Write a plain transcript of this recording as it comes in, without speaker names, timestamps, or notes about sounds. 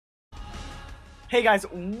Hey guys,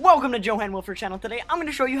 welcome to Johanwillfir channel. Today I'm going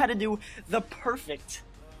to show you how to do the perfect,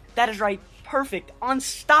 that is right, perfect,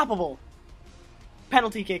 unstoppable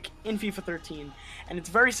penalty kick in FIFA 13. And it's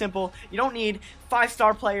very simple. You don't need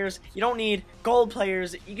 5-star players, you don't need gold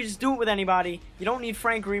players, you can just do it with anybody. You don't need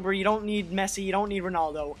Frank Ribery, you don't need Messi, you don't need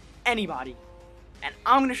Ronaldo, anybody. And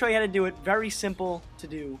I'm going to show you how to do it, very simple to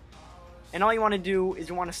do. And all you want to do is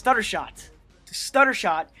you want a stutter shot. To stutter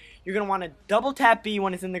shot, you're going to want to double tap B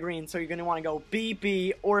when it's in the green. So you're going to want to go B,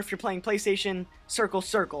 B, or if you're playing PlayStation, circle,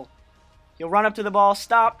 circle. You'll run up to the ball,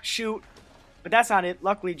 stop, shoot. But that's not it.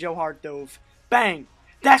 Luckily, Joe Hart dove. Bang!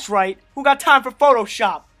 That's right. Who got time for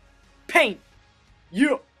Photoshop? Paint.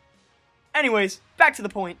 Yeah. Anyways, back to the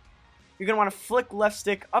point. You're going to want to flick left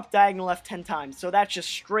stick up diagonal left 10 times. So that's just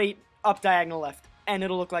straight up diagonal left. And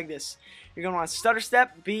it'll look like this. You're going to want to stutter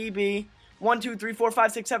step, B, B, 1, 2, 3, 4,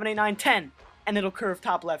 5, 6, 7, 8, 9, 10. And it'll curve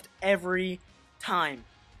top left every time.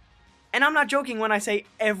 And I'm not joking when I say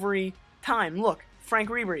every time. Look, Frank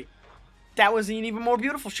Ribery. That was an even more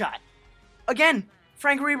beautiful shot. Again,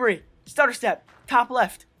 Frank Ribery. Stutter step, top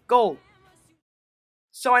left, goal.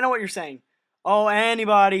 So I know what you're saying. Oh,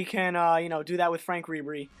 anybody can, do that with Frank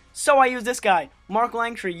Ribery. So I use this guy, Mark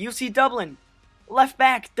Langtree, UC Dublin. Left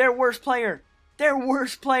back, their worst player. Their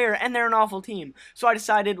worst player, and they're an awful team. So I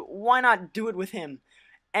decided, why not do it with him?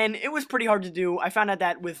 And it was pretty hard to do. I found out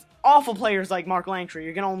that with awful players like Mark Langtree,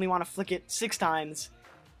 you're going to only want to flick it 6 times.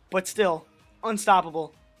 But still,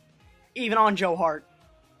 unstoppable. Even on Joe Hart,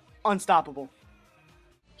 unstoppable.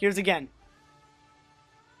 Here's again.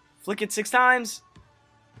 Flick it 6 times.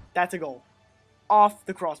 That's a goal. Off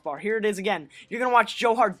the crossbar. Here it is again. You're going to watch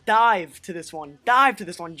Joe Hart dive to this one. Dive to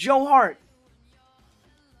this one. Joe Hart.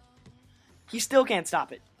 He still can't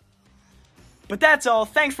stop it. But that's all.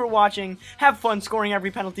 Thanks for watching. Have fun scoring every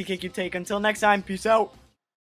penalty kick you take. Until next time, peace out.